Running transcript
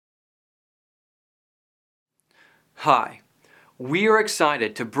Hi, we are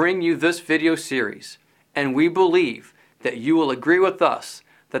excited to bring you this video series, and we believe that you will agree with us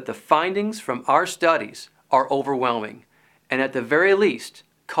that the findings from our studies are overwhelming and at the very least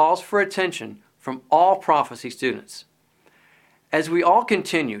calls for attention from all prophecy students. As we all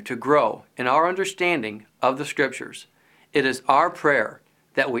continue to grow in our understanding of the Scriptures, it is our prayer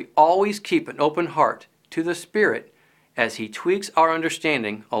that we always keep an open heart to the Spirit as He tweaks our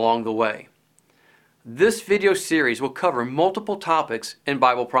understanding along the way. This video series will cover multiple topics in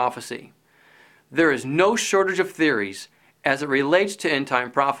Bible prophecy. There is no shortage of theories as it relates to end-time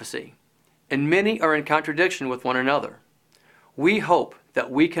prophecy, and many are in contradiction with one another. We hope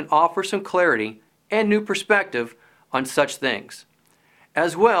that we can offer some clarity and new perspective on such things,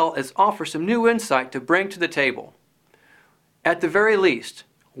 as well as offer some new insight to bring to the table. At the very least,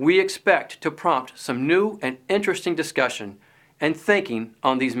 we expect to prompt some new and interesting discussion and thinking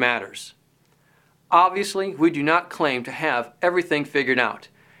on these matters. Obviously, we do not claim to have everything figured out,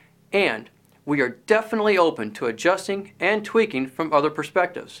 and we are definitely open to adjusting and tweaking from other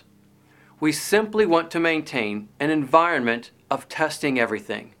perspectives. We simply want to maintain an environment of testing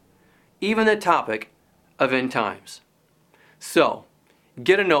everything, even the topic of end times. So,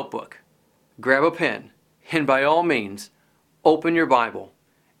 get a notebook, grab a pen, and by all means, open your Bible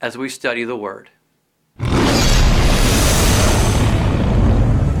as we study the Word.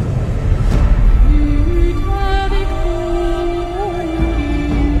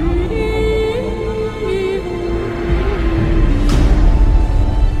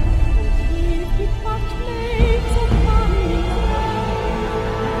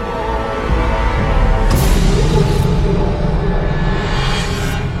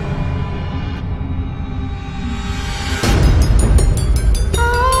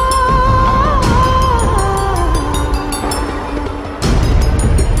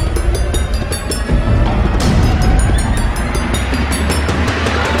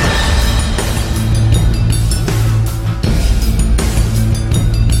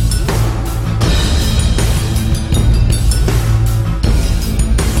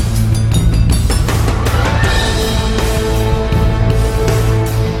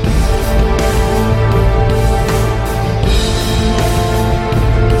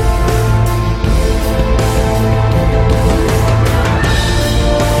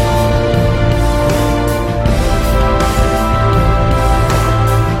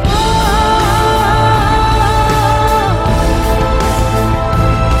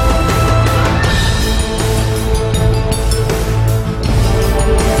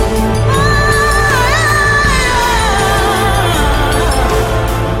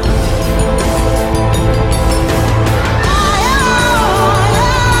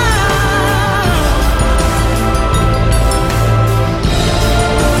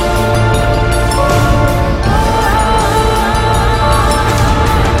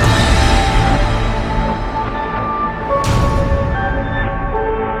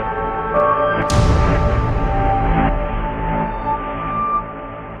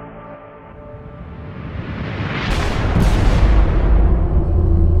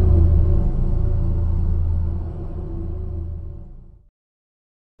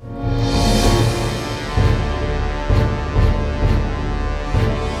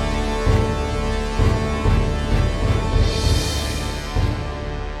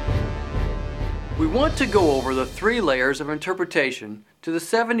 We want to go over the 3 layers of interpretation to the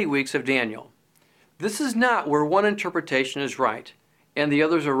 70 weeks of Daniel. This is not where one interpretation is right and the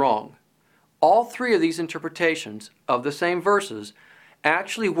others are wrong. All 3 of these interpretations of the same verses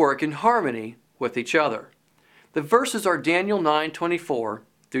actually work in harmony with each other. The verses are Daniel 9:24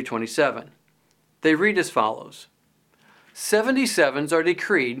 through 27. They read as follows: 77s are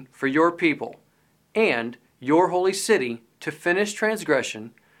decreed for your people and your holy city to finish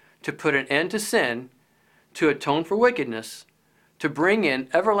transgression, to put an end to sin, to atone for wickedness, to bring in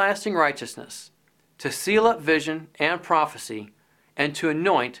everlasting righteousness, to seal up vision and prophecy, and to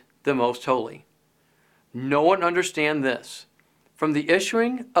anoint the most holy. No one understand this. From the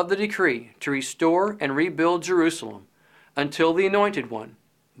issuing of the decree to restore and rebuild Jerusalem until the Anointed One,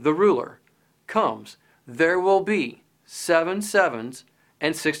 the ruler, comes, there will be 7 sevens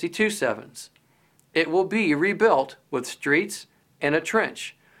and 62 sevens. It will be rebuilt with streets and a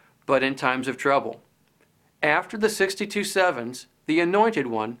trench, but in times of trouble. After the 62 sevens, the Anointed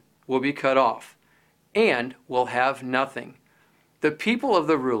One will be cut off, and will have nothing. The people of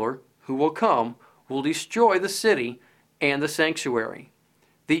the ruler who will come will destroy the city and the sanctuary.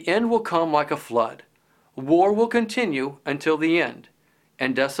 The end will come like a flood. War will continue until the end,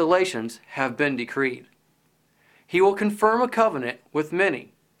 and desolations have been decreed. He will confirm a covenant with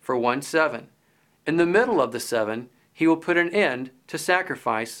many for 1 7, In the middle of the 7, he will put an end to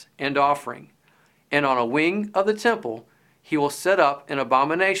sacrifice and offering. And on a wing of the temple, he will set up an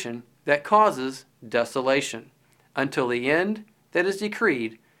abomination that causes desolation, until the end that is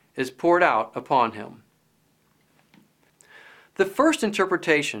decreed is poured out upon him. The first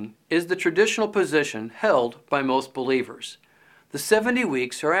interpretation is the traditional position held by most believers. The 70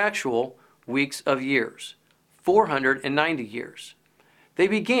 weeks are actual weeks of years, 490 years. They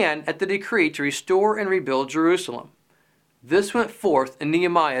began at the decree to restore and rebuild Jerusalem. This went forth in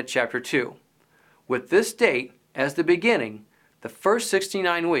Nehemiah chapter 2. With this date as the beginning, the first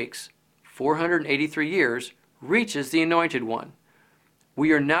 69 weeks, 483 years, reaches the Anointed One.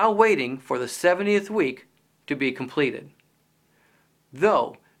 We are now waiting for the 70th week to be completed.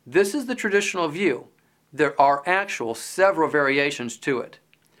 Though this is the traditional view, there are actual several variations to it.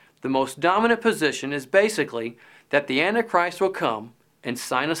 The most dominant position is basically that the Antichrist will come and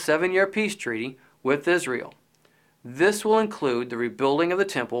sign a 7-year peace treaty with Israel. This will include the rebuilding of the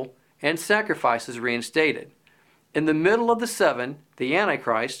temple and sacrifices reinstated. In the middle of the 7, the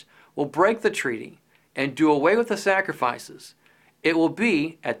Antichrist will break the treaty and do away with the sacrifices. It will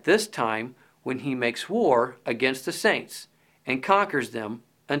be at this time when he makes war against the saints and conquers them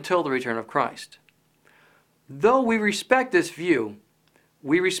until the return of Christ. Though we respect this view,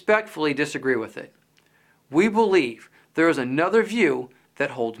 we respectfully disagree with it. We believe there is another view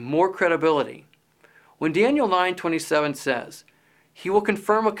that holds more credibility. When Daniel 9:27 says, "He will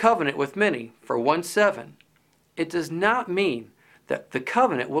confirm a covenant with many for 1/7," it does not mean that the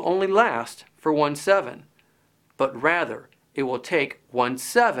covenant will only last for 1/7, but rather it will take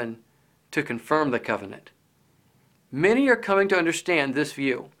 1/7 to confirm the covenant. Many are coming to understand this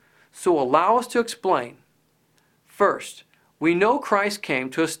view, so allow us to explain. First, we know Christ came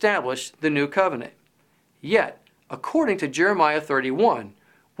to establish the new covenant. Yet, according to Jeremiah 31,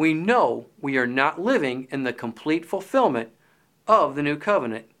 we know we are not living in the complete fulfillment of the new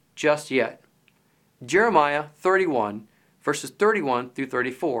covenant just yet. Jeremiah 31, verses 31 through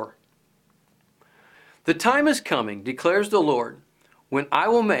 34. "The time is coming, declares the Lord, when I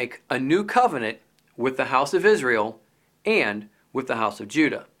will make a new covenant with the house of Israel and with the house of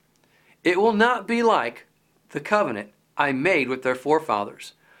Judah. It will not be like the covenant I made with their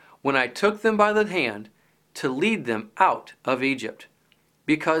forefathers, when I took them by the hand to lead them out of Egypt,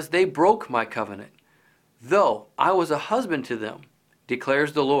 because they broke my covenant, though I was a husband to them,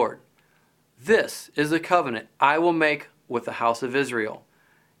 declares the Lord. This is the covenant I will make with the house of Israel.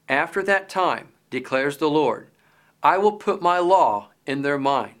 After that time, declares the Lord, I will put my law in their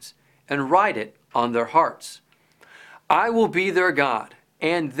minds and write it on their hearts. I will be their God,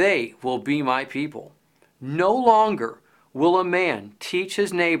 and they will be my people. No longer will a man teach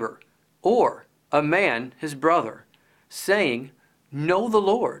his neighbor or a man his brother, saying, Know the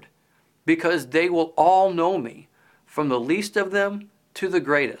Lord, because they will all know me, from the least of them to the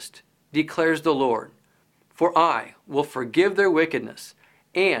greatest, declares the Lord. For I will forgive their wickedness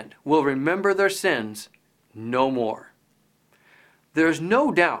and will remember their sins no more." There is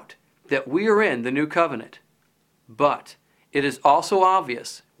no doubt that we are in the new covenant, but it is also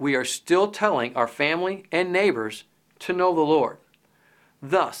obvious we are still telling our family and neighbors to know the Lord.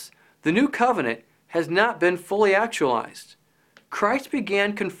 Thus, the new covenant has not been fully actualized. Christ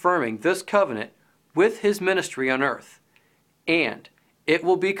began confirming this covenant with his ministry on earth, and it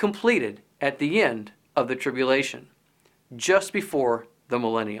will be completed at the end of the tribulation, just before the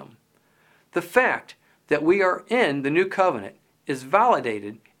millennium. The fact that we are in the new covenant is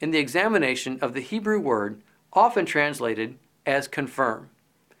validated in the examination of the Hebrew word often translated as confirm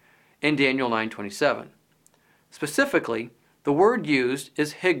in Daniel 9:27. Specifically, the word used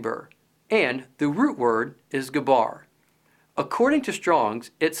is higber, and the root word is gabar. According to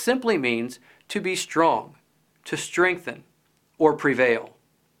Strong's, it simply means to be strong, to strengthen, or prevail.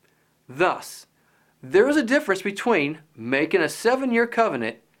 Thus, there is a difference between making a 7-year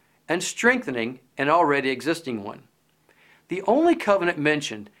covenant and strengthening an already existing one. The only covenant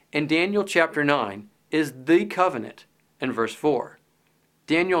mentioned in Daniel chapter 9 is the covenant in verse 4.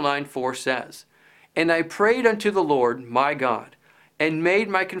 Daniel 9:4 says, "And I prayed unto the Lord my God, and made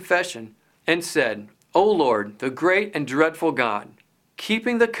my confession, and said, O Lord, the great and dreadful God,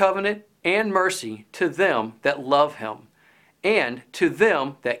 keeping the covenant and mercy to them that love him, and to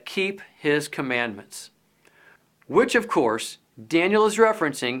them that keep his commandments." Which, of course, Daniel is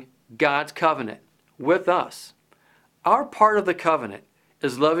referencing God's covenant with us. Our part of the covenant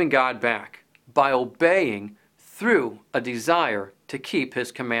is loving God back by obeying through a desire to keep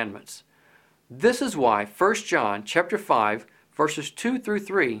his commandments. This is why 1 John chapter 5, verses 2 through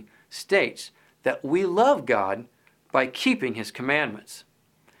 3 states that we love God by keeping his commandments.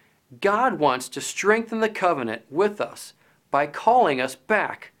 God wants to strengthen the covenant with us by calling us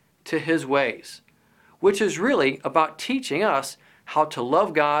back to His ways, which is really about teaching us how to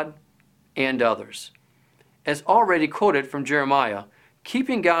love God and others. As already quoted from Jeremiah,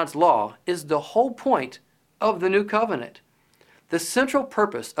 keeping God's law is the whole point of the new covenant. The central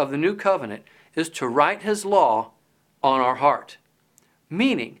purpose of the new covenant is to write His law on our heart,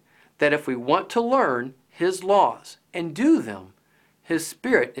 meaning that if we want to learn His laws and do them, His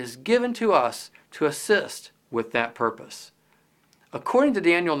Spirit is given to us to assist with that purpose. According to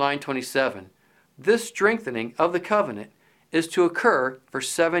Daniel 9:27, this strengthening of the covenant is to occur for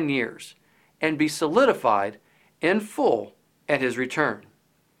 7 years and be solidified in full at His return.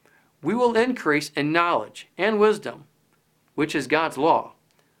 We will increase in knowledge and wisdom, which is God's law,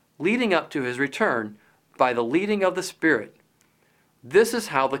 leading up to His return by the leading of the Spirit. This is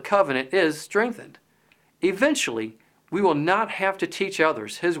how the covenant is strengthened. Eventually, we will not have to teach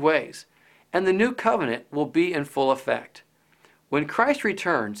others His ways, and the new covenant will be in full effect. When Christ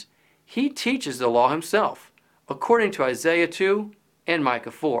returns, He teaches the law Himself, according to Isaiah 2 and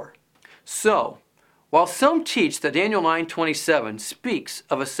Micah 4. So, while some teach that Daniel 9:27 speaks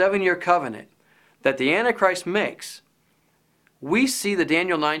of a 7-year covenant that the Antichrist makes, we see that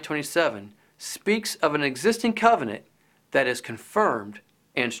Daniel 9:27 speaks of an existing covenant that is confirmed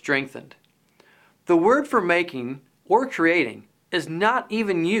and strengthened. The word for making or creating is not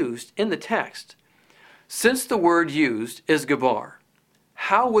even used in the text. Since the word used is gabar,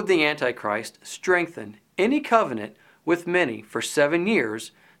 how would the Antichrist strengthen any covenant with many for 7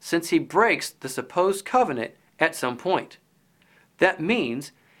 years, since he breaks the supposed covenant at some point? That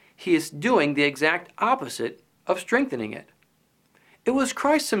means he is doing the exact opposite of strengthening it. It was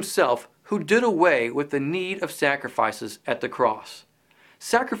Christ Himself who did away with the need of sacrifices at the cross.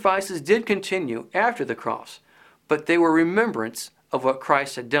 Sacrifices did continue after the cross, but they were remembrance of what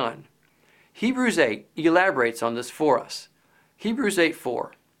Christ had done. Hebrews 8 elaborates on this for us. Hebrews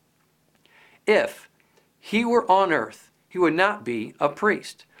 8:4. If He were on earth, He would not be a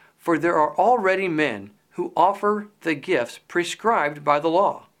priest, for there are already men who offer the gifts prescribed by the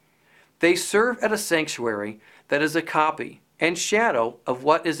law. They serve at a sanctuary that is a copy and shadow of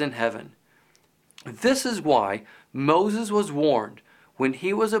what is in heaven. This is why Moses was warned when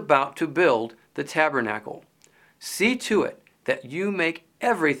he was about to build the tabernacle. See to it that you make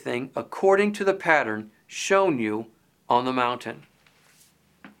everything according to the pattern shown you on the mountain.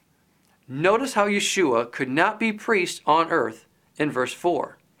 Notice how Yeshua could not be priest on earth in verse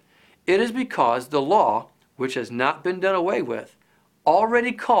 4. It is because the law, which has not been done away with,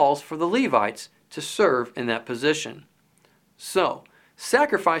 already calls for the Levites to serve in that position. So,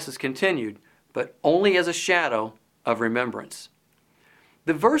 sacrifices continued, but only as a shadow of remembrance.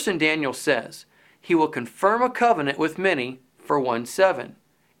 The verse in Daniel says, He will confirm a covenant with many for 1 7.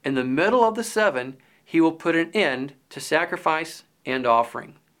 In the middle of the 7, He will put an end to sacrifice and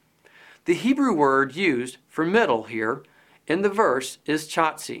offering. The Hebrew word used for middle here in the verse is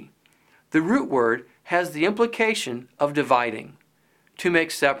chatzi. The root word has the implication of dividing, to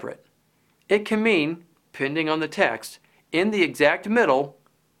make separate. It can mean, depending on the text, in the exact middle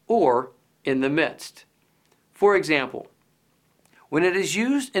or in the midst. For example, when it is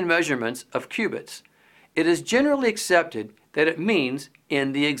used in measurements of cubits, it is generally accepted that it means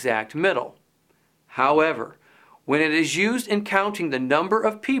in the exact middle. However, when it is used in counting the number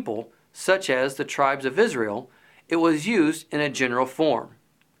of people, such as the tribes of Israel, it was used in a general form.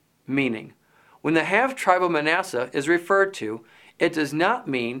 Meaning, when the half-tribe of Manasseh is referred to, it does not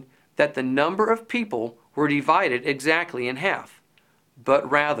mean that the number of people were divided exactly in half, but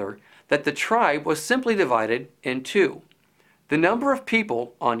rather that the tribe was simply divided in 2. The number of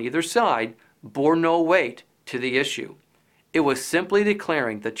people on either side bore no weight to the issue. It was simply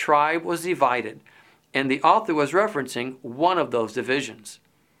declaring the tribe was divided, and the author was referencing one of those divisions.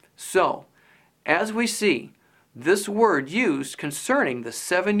 So, as we see, this word used concerning the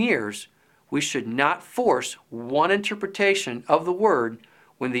 7 years, we should not force one interpretation of the word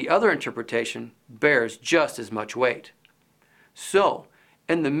when the other interpretation bears just as much weight. So,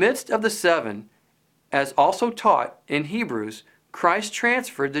 in the midst of the 7, as also taught in Hebrews, Christ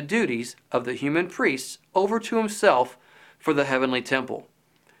transferred the duties of the human priests over to Himself for the heavenly temple.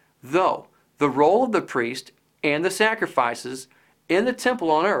 Though the role of the priest and the sacrifices in the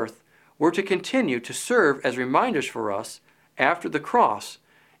temple on earth were to continue to serve as reminders for us after the cross,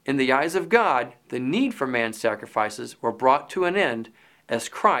 in the eyes of God, the need for man's sacrifices were brought to an end as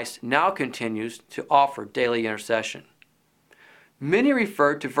Christ now continues to offer daily intercession. Many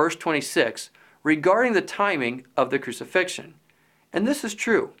refer to verse 26 regarding the timing of the crucifixion, and this is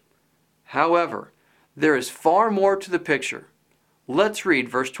true. However, there is far more to the picture. Let's read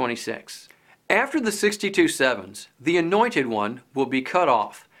verse 26. After the 62 sevens, the anointed one will be cut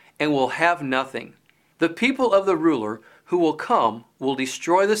off and will have nothing. The people of the ruler who will come will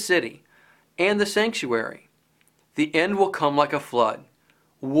destroy the city and the sanctuary. The end will come like a flood.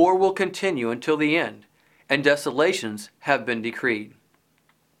 War will continue until the end, and desolations have been decreed.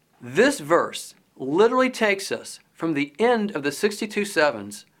 This verse literally takes us from the end of the 62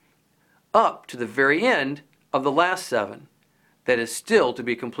 sevens up to the very end of the last seven that is still to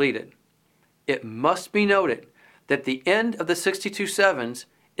be completed. It must be noted that the end of the 62 sevens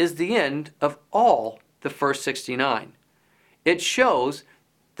is the end of all the first 69. It shows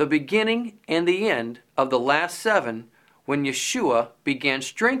the beginning and the end of the last seven when Yeshua began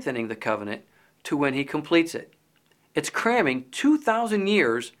strengthening the covenant to when he completes it. It's cramming 2,000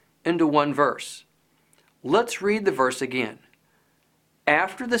 years into one verse. Let's read the verse again.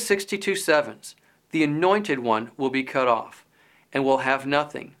 After the 62 sevens, the anointed one will be cut off and will have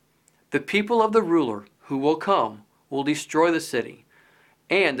nothing. The people of the ruler who will come will destroy the city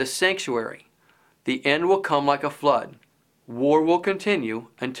and the sanctuary. The end will come like a flood. War will continue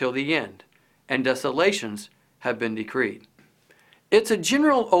until the end, and desolations have been decreed. It's a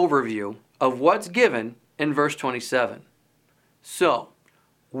general overview of what's given in verse 27. So,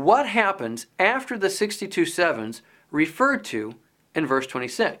 what happens after the 62 sevens referred to in verse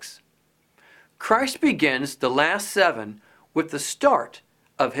 26? Christ begins the last seven with the start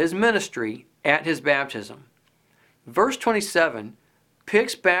of his ministry at his baptism. Verse 27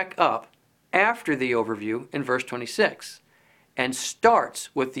 picks back up after the overview in verse 26 and starts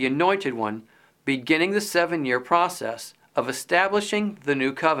with the anointed one beginning the 7-year process of establishing the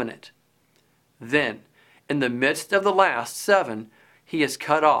new covenant. Then, in the midst of the last seven, he is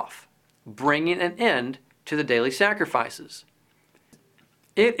cut off, bringing an end to the daily sacrifices.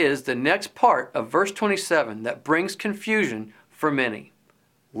 It is the next part of verse 27 that brings confusion for many.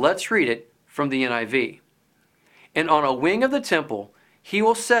 Let's read it from the NIV. And on a wing of the temple he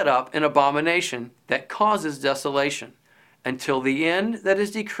will set up an abomination that causes desolation, until the end that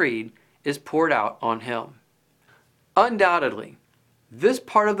is decreed is poured out on him. Undoubtedly, this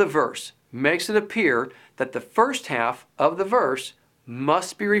part of the verse makes it appear that the first half of the verse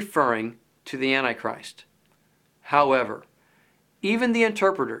must be referring to the Antichrist. However, even the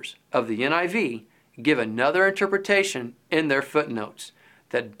interpreters of the NIV give another interpretation in their footnotes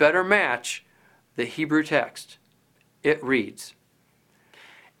that better match the Hebrew text. It reads,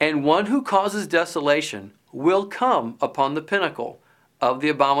 "And one who causes desolation will come upon the pinnacle of the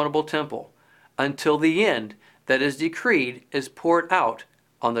abominable temple, until the end that is decreed is poured out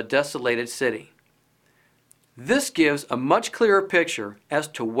on the desolated city." This gives a much clearer picture as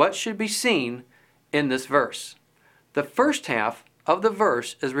to what should be seen in this verse. The first half of the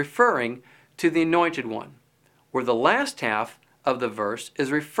verse is referring to the anointed one, where the last half of the verse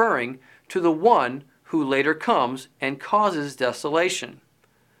is referring to the one who later comes and causes desolation.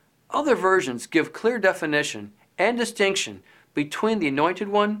 Other versions give clear definition and distinction between the anointed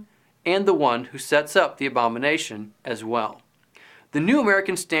one and the one who sets up the abomination as well. The New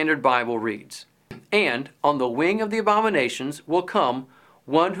American Standard Bible reads, "And on the wing of the abominations will come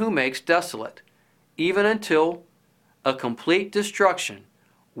one who makes desolate, even until a complete destruction,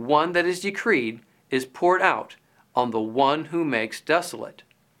 one that is decreed, is poured out on the one who makes desolate."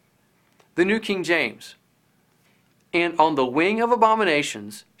 The New King James, "And on the wing of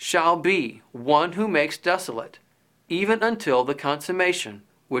abominations shall be one who makes desolate, even until the consummation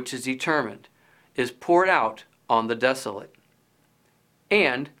which is determined is poured out on the desolate."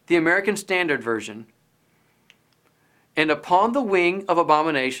 And the American Standard Version, "And upon the wing of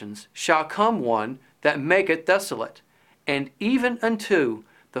abominations shall come one that maketh desolate, and even unto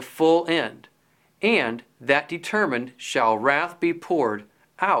the full end, and that determined shall wrath be poured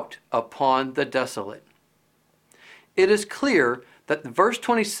out upon the desolate." It is clear that verse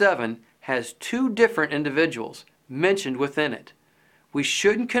 27 has two different individuals mentioned within it. We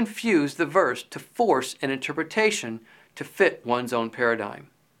shouldn't confuse the verse to force an interpretation to fit one's own paradigm.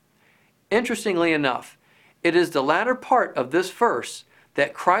 Interestingly enough, it is the latter part of this verse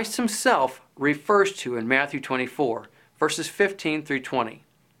that Christ himself refers to in Matthew 24, verses 15 through 20.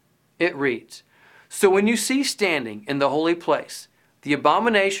 It reads, "So when you see standing in the holy place the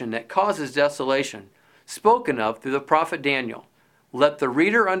abomination that causes desolation, spoken of through the prophet Daniel, let the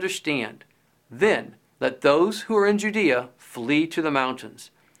reader understand. Then let those who are in Judea flee to the mountains.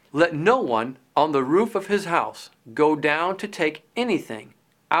 Let no one on the roof of his house go down to take anything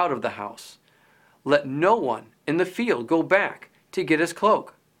out of the house. Let no one in the field go back to get his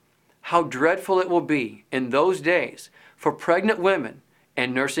cloak. How dreadful it will be in those days for pregnant women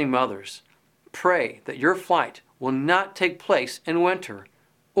and nursing mothers. Pray that your flight will not take place in winter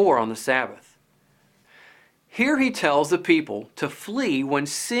or on the Sabbath. Here he tells the people to flee when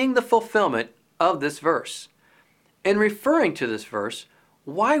seeing the fulfillment of this verse. In referring to this verse,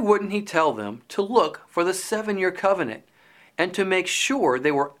 why wouldn't he tell them to look for the 7-year covenant and to make sure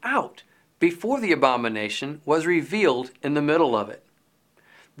they were out before the abomination was revealed in the middle of it?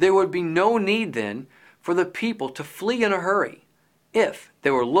 There would be no need then for the people to flee in a hurry if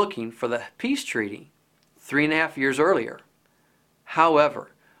they were looking for the peace treaty 3.5 years earlier.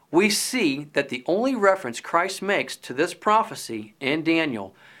 However, we see that the only reference Christ makes to this prophecy in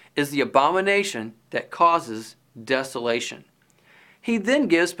Daniel is the abomination that causes desolation. He then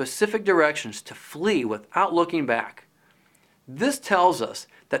gives specific directions to flee without looking back. This tells us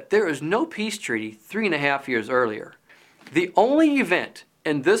that there is no peace treaty 3.5 years earlier. The only event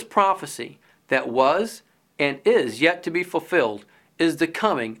in this prophecy that was and is yet to be fulfilled is the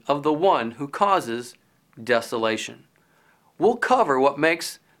coming of the one who causes desolation. We'll cover what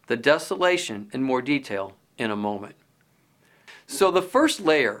makes the desolation in more detail in a moment. So the first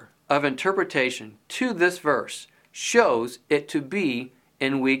layer of interpretation to this verse shows it to be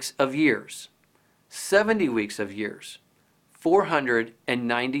in weeks of years. 70 weeks of years.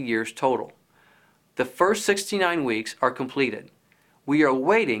 490 years total. The first 69 weeks are completed. We are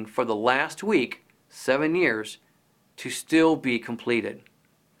waiting for the last week, 7 years, to still be completed.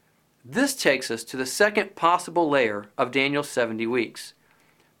 This takes us to the second possible layer of Daniel's 70 weeks.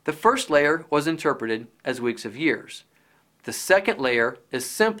 The first layer was interpreted as weeks of years. The second layer is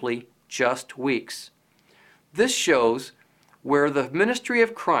simply just weeks. This shows where the ministry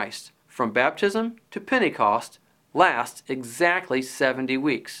of Christ from baptism to Pentecost lasts exactly 70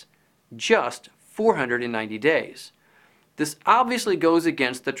 weeks, just 490 days. This obviously goes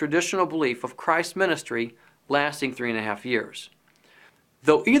against the traditional belief of Christ's ministry lasting 3.5 years.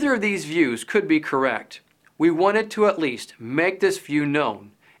 Though either of these views could be correct, we wanted to at least make this view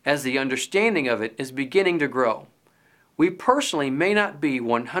known as the understanding of it is beginning to grow. We personally may not be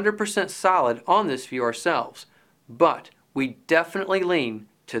 100% solid on this view ourselves, but we definitely lean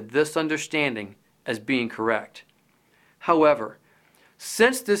to this understanding as being correct. However,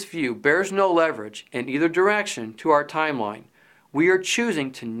 since this view bears no leverage in either direction to our timeline, we are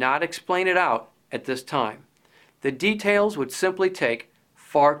choosing to not explain it out at this time. The details would simply take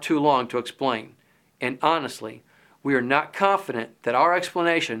far too long to explain, and honestly, we are not confident that our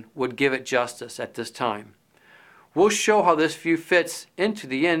explanation would give it justice at this time. We'll show how this view fits into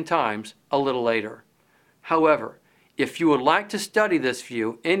the end times a little later. However, if you would like to study this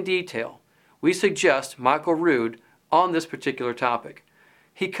view in detail, we suggest Michael Rood on this particular topic.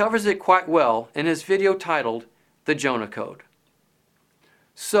 He covers it quite well in his video titled The Jonah Code.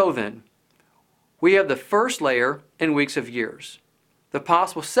 So then, we have the first layer in weeks of years, the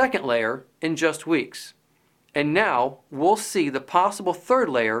possible second layer in just weeks, and now we'll see the possible third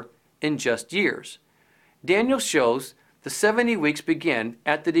layer in just years. Daniel shows the 70 weeks begin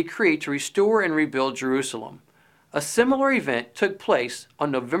at the decree to restore and rebuild Jerusalem. A similar event took place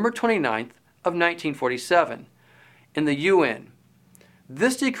on November 29th of 1947 in the UN.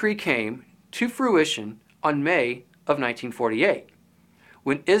 This decree came to fruition on May of 1948,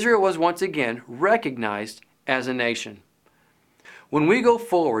 when Israel was once again recognized as a nation. When we go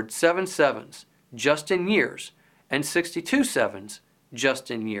forward 7 sevens, just in years, and 62 sevens,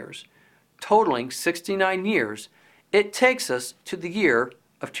 just in years, totaling 69 years, it takes us to the year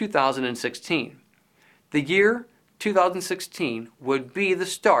of 2016. The year 2016 would be the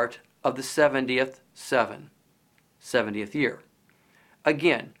start of the 70th seven, 70th year.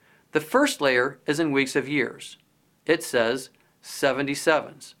 Again, the first layer is in weeks of years. It says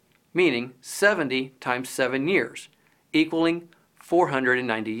 77s, meaning 70 times 7 years, equaling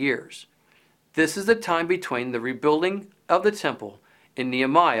 490 years. This is the time between the rebuilding of the temple in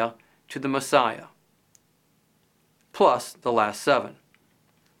Nehemiah to the Messiah, plus the last 7.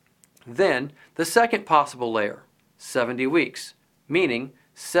 Then the second possible layer, 70 weeks, meaning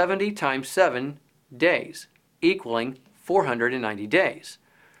 70 times 7 days, equaling 490 days.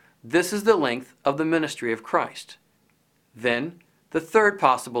 This is the length of the ministry of Christ. Then the third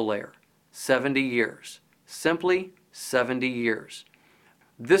possible layer, 70 years, simply 70 years.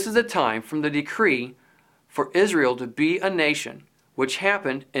 This is the time from the decree for Israel to be a nation, which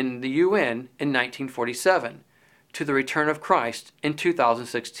happened in the UN in 1947, to the return of Christ in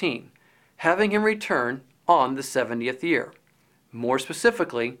 2016, having him return on the 70th year. More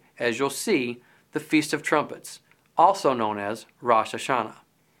specifically, as you'll see, the Feast of Trumpets, also known as Rosh Hashanah.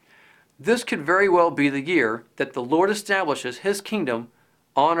 This could very well be the year that the Lord establishes His kingdom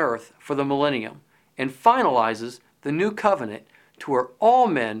on earth for the millennium and finalizes the new covenant to where all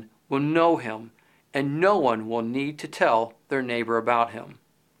men will know Him and no one will need to tell their neighbor about him.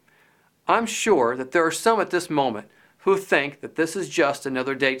 I'm sure that there are some at this moment who think that this is just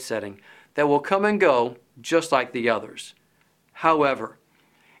another date setting that will come and go just like the others. However,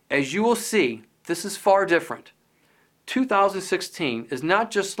 as you will see, this is far different. 2016 is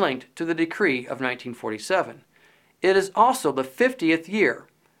not just linked to the decree of 1947. It is also the 50th year,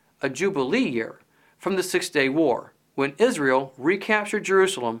 a Jubilee year, from the Six-Day War, when Israel recaptured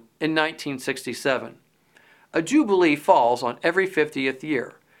Jerusalem in 1967. A Jubilee falls on every 50th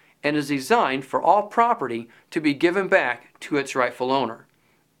year and is designed for all property to be given back to its rightful owner.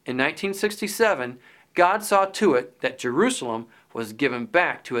 In 1967, God saw to it that Jerusalem was given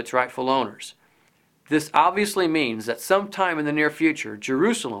back to its rightful owners. This obviously means that sometime in the near future,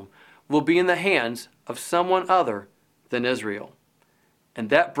 Jerusalem will be in the hands of someone other than Israel. And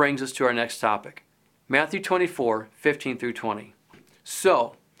that brings us to our next topic, Matthew 24:15 through 20.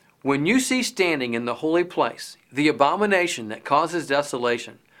 So, when you see standing in the holy place the abomination that causes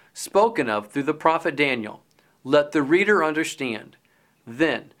desolation, spoken of through the prophet Daniel, let the reader understand.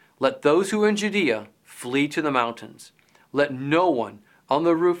 Then let those who are in Judea flee to the mountains. Let no one on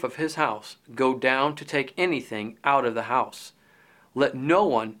the roof of his house go down to take anything out of the house. Let no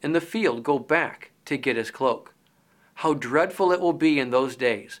one in the field go back to get his cloak. How dreadful it will be in those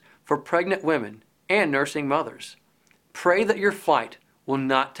days for pregnant women and nursing mothers. Pray that your flight will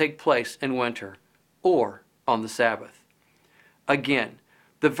not take place in winter or on the Sabbath. Again,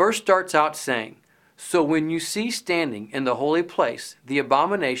 the verse starts out saying, so when you see standing in the holy place the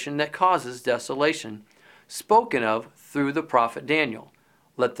abomination that causes desolation, spoken of through the prophet Daniel,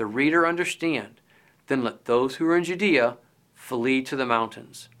 let the reader understand. Then let those who are in Judea flee to the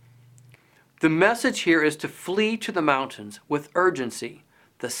mountains. The message here is to flee to the mountains with urgency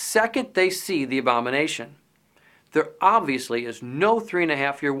the second they see the abomination. There obviously is no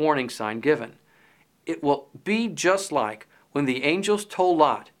 3.5-year warning sign given. It will be just like when the angels told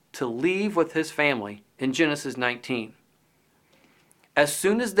Lot to leave with his family in Genesis 19. As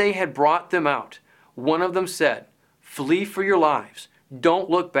soon as they had brought them out, one of them said, flee for your lives, don't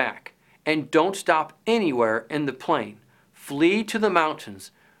look back, and don't stop anywhere in the plain. Flee to the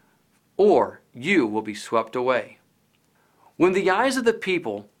mountains, or you will be swept away. When the eyes of the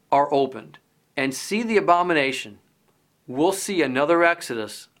people are opened and see the abomination, we'll see another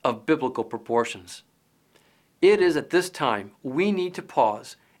exodus of biblical proportions. It is at this time we need to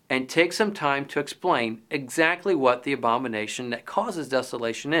pause and take some time to explain exactly what the abomination that causes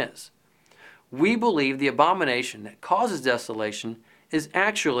desolation is. We believe the abomination that causes desolation is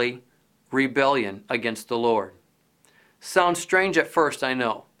actually rebellion against the Lord. Sounds strange at first, I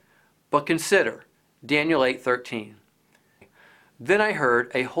know, but consider Daniel 8:13. Then I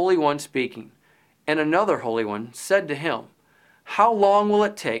heard a holy one speaking, and another holy one said to him, how long will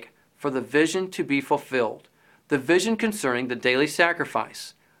it take for the vision to be fulfilled, the vision concerning the daily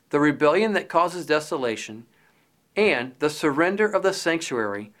sacrifice, the rebellion that causes desolation, and the surrender of the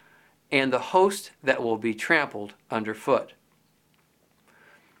sanctuary, and the host that will be trampled underfoot?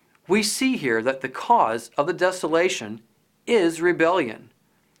 We see here that the cause of the desolation is rebellion.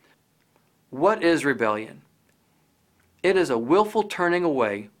 What is rebellion? It is a willful turning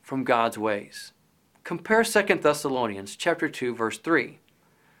away from God's ways. Compare 2 Thessalonians chapter 2, verse 3.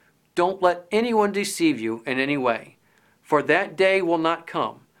 Don't let anyone deceive you in any way, for that day will not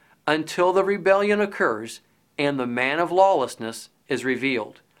come until the rebellion occurs and the man of lawlessness is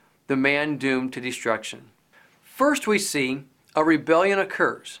revealed, the man doomed to destruction. First we see a rebellion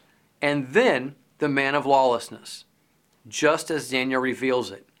occurs, and then the man of lawlessness, just as Daniel reveals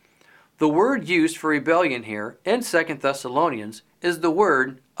it. The word used for rebellion here in 2 Thessalonians is the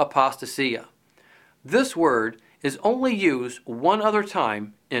word apostasia. This word is only used one other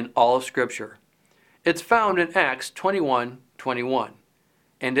time in all of Scripture. It's found in Acts 21:21,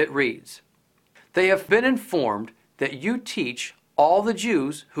 and it reads, they have been informed that you teach all the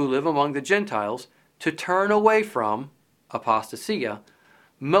Jews who live among the Gentiles to turn away from, apostasia,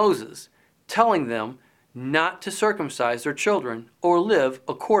 Moses, telling them not to circumcise their children or live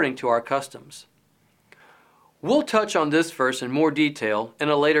according to our customs. We'll touch on this verse in more detail in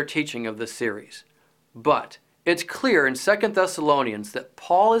a later teaching of this series. But it's clear in 2 Thessalonians that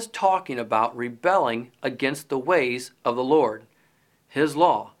Paul is talking about rebelling against the ways of the Lord, His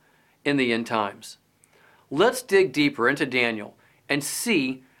law, in the end times. Let's dig deeper into Daniel and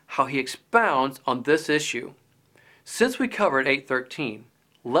see how he expounds on this issue. Since we covered 8:13,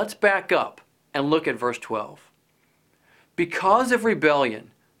 let's back up and look at verse 12. Because of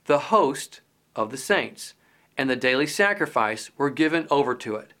rebellion, the host of the saints and the daily sacrifice were given over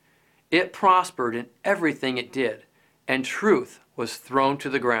to it. It prospered in everything it did, and truth was thrown to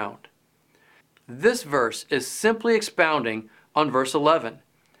the ground. This verse is simply expounding on verse 11,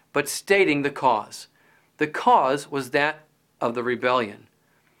 but stating the cause. The cause was that of the rebellion.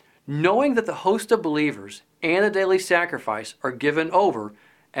 Knowing that the host of believers and the daily sacrifice are given over,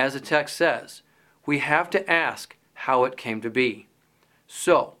 as the text says, we have to ask how it came to be.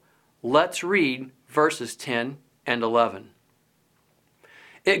 So, let's read verses 10 and 11.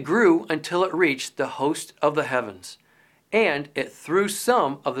 It grew until it reached the host of the heavens, and it threw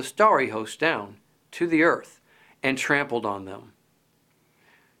some of the starry host down to the earth and trampled on them.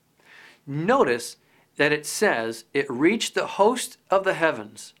 Notice that it says it reached the host of the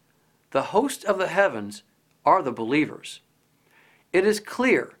heavens. The host of the heavens are the believers. It is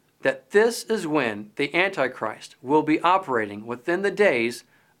clear that this is when the Antichrist will be operating within the days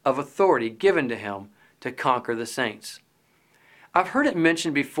of authority given to him to conquer the saints. I've heard it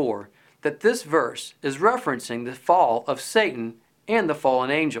mentioned before that this verse is referencing the fall of Satan and the fallen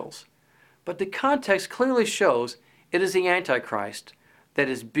angels, but the context clearly shows it is the Antichrist that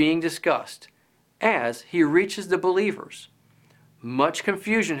is being discussed as he reaches the believers. Much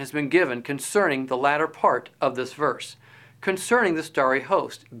confusion has been given concerning the latter part of this verse, concerning the starry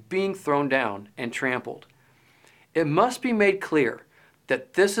host being thrown down and trampled. It must be made clear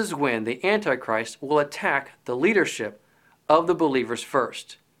that this is when the Antichrist will attack the leadership of the believers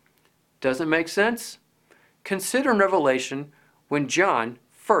first. Doesn't make sense? Consider in Revelation when John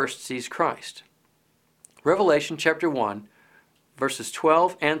first sees Christ. Revelation chapter 1, verses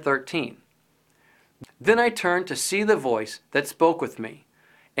 12 and 13. Then I turned to see the voice that spoke with me,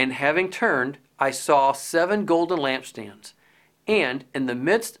 and having turned, I saw 7 golden lampstands, and in the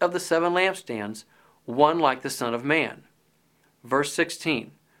midst of the 7 lampstands, one like the Son of Man. Verse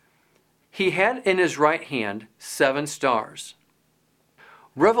 16. He had in his right hand 7 stars.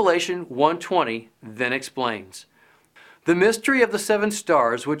 Revelation 1:20 then explains, the mystery of the 7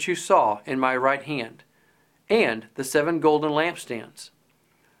 stars which you saw in my right hand, and the 7 golden lampstands.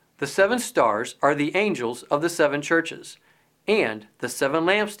 The 7 stars are the angels of the 7 churches, and the 7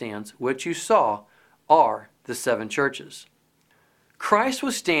 lampstands which you saw are the 7 churches. Christ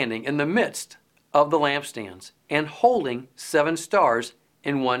was standing in the midst of the lampstands and holding 7 stars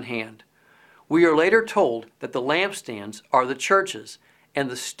in one hand. We are later told that the lampstands are the churches and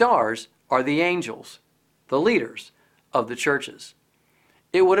the stars are the angels, the leaders of the churches.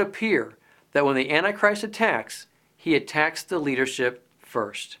 It would appear that when the Antichrist attacks, he attacks the leadership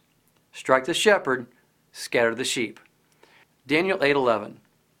first. Strike the shepherd, scatter the sheep. Daniel 8:11.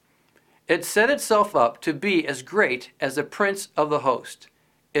 It set itself up to be as great as the prince of the host.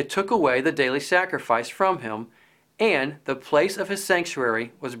 It took away the daily sacrifice from him, and the place of his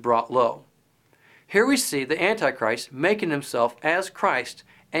sanctuary was brought low. Here we see the Antichrist making himself as Christ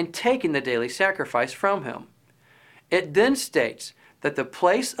and taking the daily sacrifice from him. It then states that the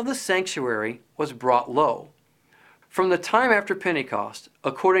place of the sanctuary was brought low. From the time after Pentecost,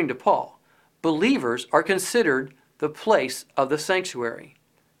 according to Paul, believers are considered the place of the sanctuary.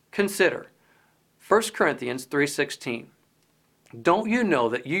 Consider 1 Corinthians 3:16. Don't you know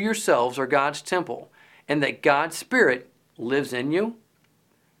that you yourselves are God's temple and that God's Spirit lives in you?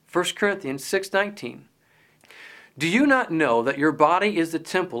 1 Corinthians 6:19. Do you not know that your body is the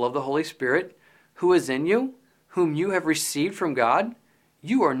temple of the Holy Spirit who is in you, whom you have received from God?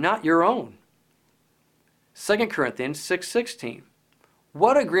 You are not your own. 2 Corinthians 6:16.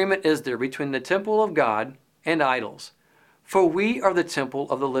 What agreement is there between the temple of God and idols? For we are the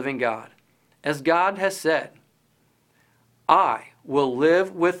temple of the living God. As God has said, I will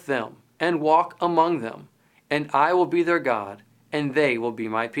live with them and walk among them, and I will be their God, and they will be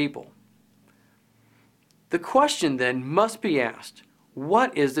my people. The question then must be asked,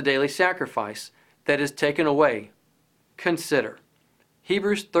 what is the daily sacrifice that is taken away? Consider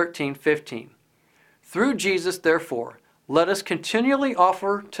Hebrews 13:15. Through Jesus, therefore, let us continually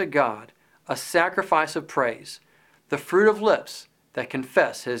offer to God a sacrifice of praise, the fruit of lips that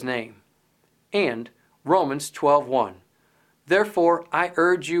confess his name. And Romans 12:1. Therefore, I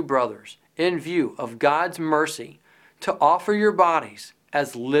urge you, brothers, in view of God's mercy, to offer your bodies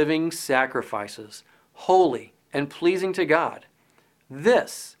as living sacrifices, holy and pleasing to God.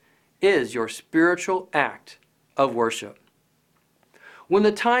 This is your spiritual act of worship. When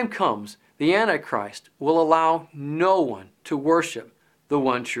the time comes, the Antichrist will allow no one to worship the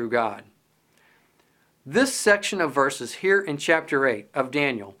one true God. This section of verses here in chapter 8 of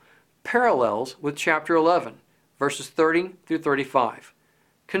Daniel parallels with chapter 11, verses 30 through 35.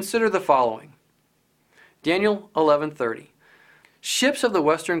 Consider the following. Daniel 11:30. Ships of the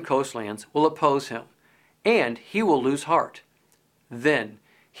western coastlands will oppose him, and he will lose heart. Then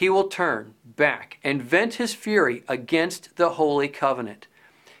he will turn back and vent his fury against the holy covenant.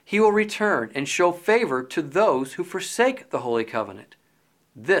 he will return and show favor to those who forsake the holy covenant.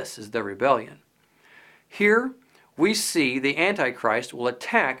 This is the rebellion. Here we see the Antichrist will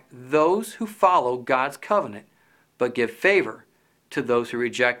attack those who follow God's covenant, but give favor to those who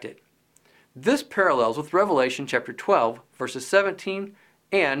reject it. This parallels with Revelation chapter 12, verses 17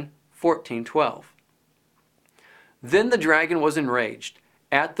 and 14:12. Then the dragon was enraged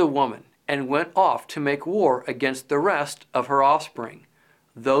at the woman and went off to make war against the rest of her offspring,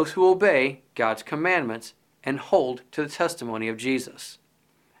 those who obey God's commandments and hold to the testimony of Jesus.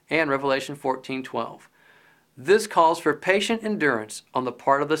 And Revelation 14:12. This calls for patient endurance on the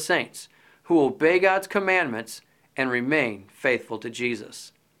part of the saints who obey God's commandments and remain faithful to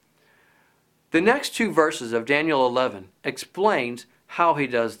Jesus. The next two verses of Daniel 11 explains how he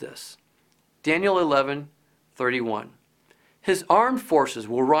does this. Daniel 11:31. His armed forces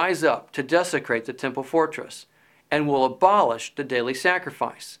will rise up to desecrate the temple fortress and will abolish the daily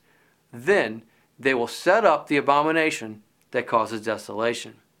sacrifice. Then they will set up the abomination that causes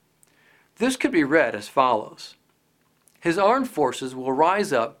desolation. This could be read as follows. His armed forces will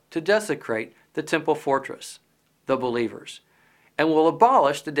rise up to desecrate the temple fortress, the believers, and will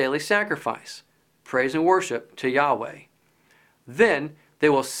abolish the daily sacrifice, praise and worship to Yahweh. Then they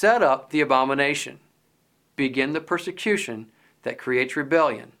will set up the abomination, begin the persecution that creates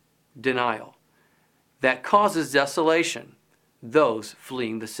rebellion, denial, that causes desolation, those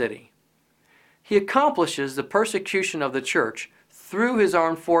fleeing the city. He accomplishes the persecution of the church through his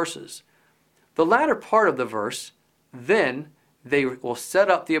armed forces. The latter part of the verse, then they will set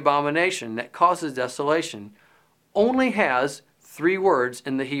up the abomination that causes desolation, only has three words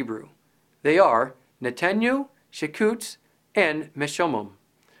in the Hebrew. They are Netenu, Shekutz, and Meshomim,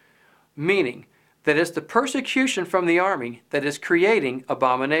 meaning that it's the persecution from the army that is creating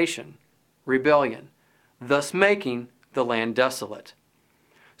abomination, rebellion, thus making the land desolate.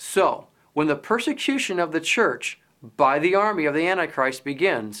 So, when the persecution of the church by the army of the Antichrist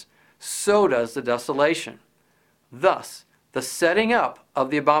begins, so does the desolation. Thus, the setting up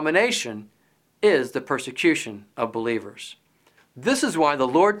of the abomination is the persecution of believers. This is why the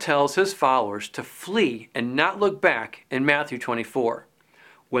Lord tells his followers to flee and not look back in Matthew 24.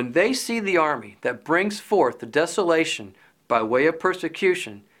 When they see the army that brings forth the desolation by way of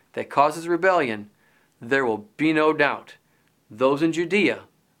persecution that causes rebellion, there will be no doubt those in Judea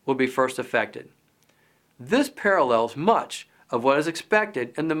will be first affected. This parallels much of what is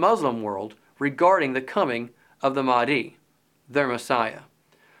expected in the Muslim world regarding the coming of the Mahdi, their Messiah.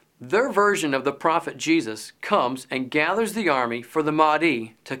 Their version of the prophet Jesus comes and gathers the army for the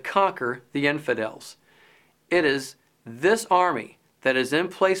Mahdi to conquer the infidels. It is this army that is in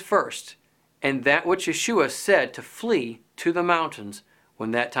place first, and that which Yeshua said to flee to the mountains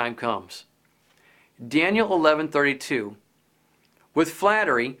when that time comes. Daniel 11:32. With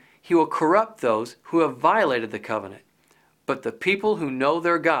flattery he will corrupt those who have violated the covenant, but the people who know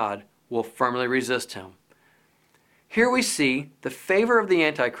their God will firmly resist him. Here we see the favor of the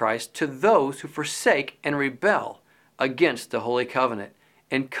Antichrist to those who forsake and rebel against the Holy Covenant,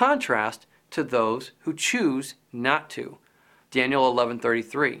 in contrast to those who choose not to. Daniel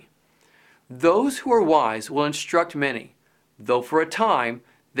 11:33. Those who are wise will instruct many, though for a time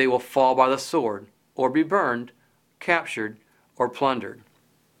they will fall by the sword, or be burned, captured, or plundered.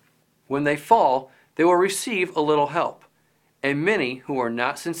 When they fall, they will receive a little help, and many who are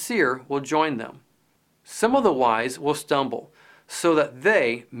not sincere will join them. Some of the wise will stumble, so that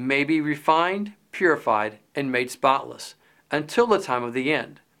they may be refined, purified, and made spotless, until the time of the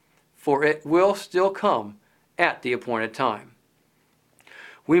end, for it will still come at the appointed time.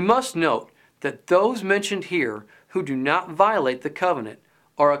 We must note that those mentioned here who do not violate the covenant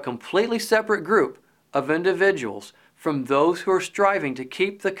are a completely separate group of individuals from those who are striving to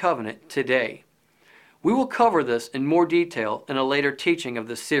keep the covenant today. We will cover this in more detail in a later teaching of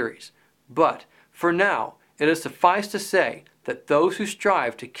this series, but for now, it is suffice to say that those who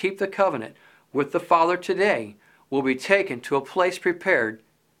strive to keep the covenant with the Father today will be taken to a place prepared,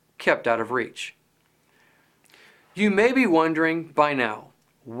 kept out of reach. You may be wondering by now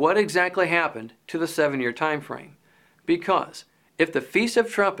what exactly happened to the 7-year time frame, because if the Feast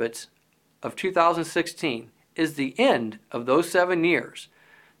of Trumpets of 2016 is the end of those 7 years,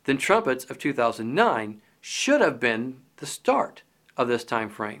 then Trumpets of 2009 should have been the start of this time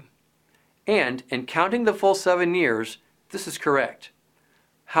frame. And in counting the full 7 years, this is correct.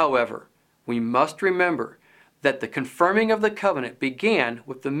 However, we must remember that the confirming of the covenant began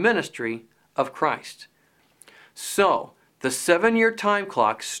with the ministry of Christ. So, the 7-year time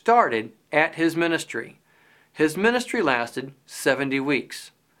clock started at his ministry. His ministry lasted 70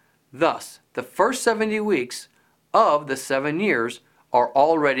 weeks. Thus, the first 70 weeks of the 7 years are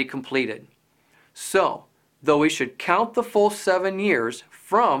already completed. So, though we should count the full 7 years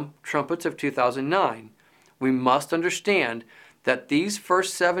from Trumpets of 2009, we must understand that these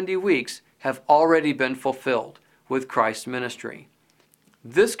first 70 weeks have already been fulfilled with Christ's ministry.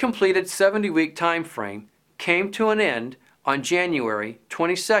 This completed 70-week time frame came to an end on January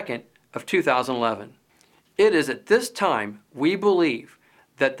 22nd of 2011. It is at this time we believe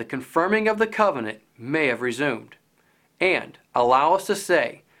that the confirming of the covenant may have resumed, and allow us to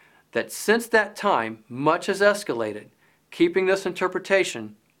say that since that time much has escalated, keeping this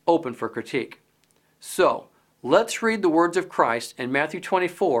interpretation open for critique. So, let's read the words of Christ in Matthew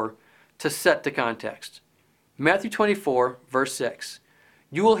 24 to set the context. Matthew 24, verse 6.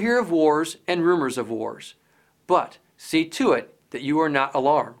 You will hear of wars and rumors of wars, but see to it that you are not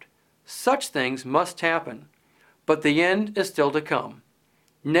alarmed. Such things must happen, but the end is still to come.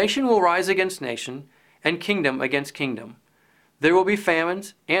 Nation will rise against nation, and kingdom against kingdom. There will be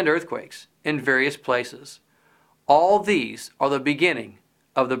famines and earthquakes in various places. All these are the beginning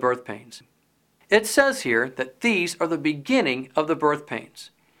of the birth pains. It says here that these are the beginning of the birth pains.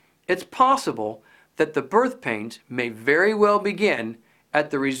 It's possible that the birth pains may very well begin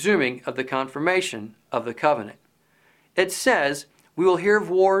at the resuming of the confirmation of the covenant. It says, we will hear of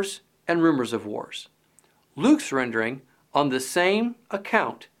wars and rumors of wars. Luke's rendering on the same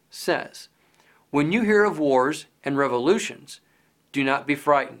account says, when you hear of wars and revolutions, do not be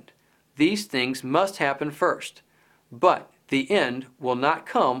frightened. These things must happen first, but the end will not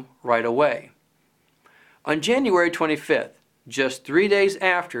come right away. On January 25th, just 3 days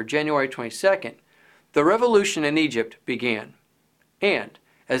after January 22nd, the revolution in Egypt began. And,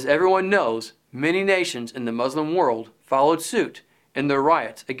 as everyone knows, many nations in the Muslim world followed suit in their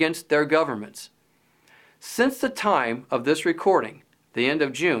riots against their governments. Since the time of this recording, the end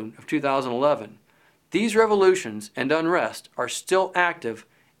of June of 2011, these revolutions and unrest are still active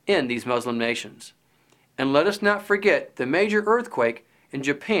in these Muslim nations. And let us not forget the major earthquake in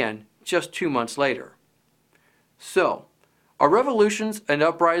Japan just 2 months later. So, are revolutions and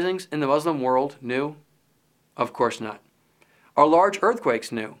uprisings in the Muslim world new? Of course not. Are large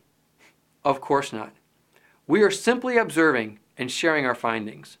earthquakes new? Of course not. We are simply observing and sharing our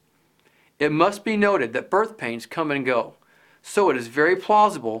findings. It must be noted that birth pains come and go, so it is very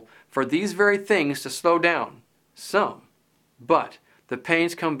plausible for these very things to slow down, some, but the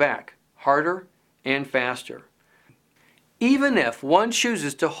pains come back harder and faster. Even if one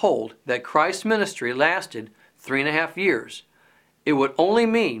chooses to hold that Christ's ministry lasted 3.5 years, it would only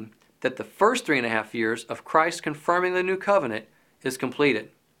mean that the first 3.5 years of Christ confirming the new covenant is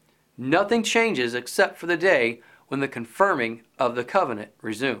completed. Nothing changes except for the day when the confirming of the covenant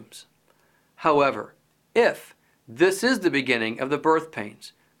resumes. However, if this is the beginning of the birth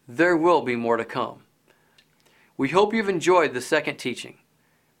pains, there will be more to come. We hope you've enjoyed the second teaching.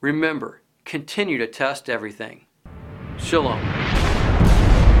 Remember, continue to test everything. Shalom.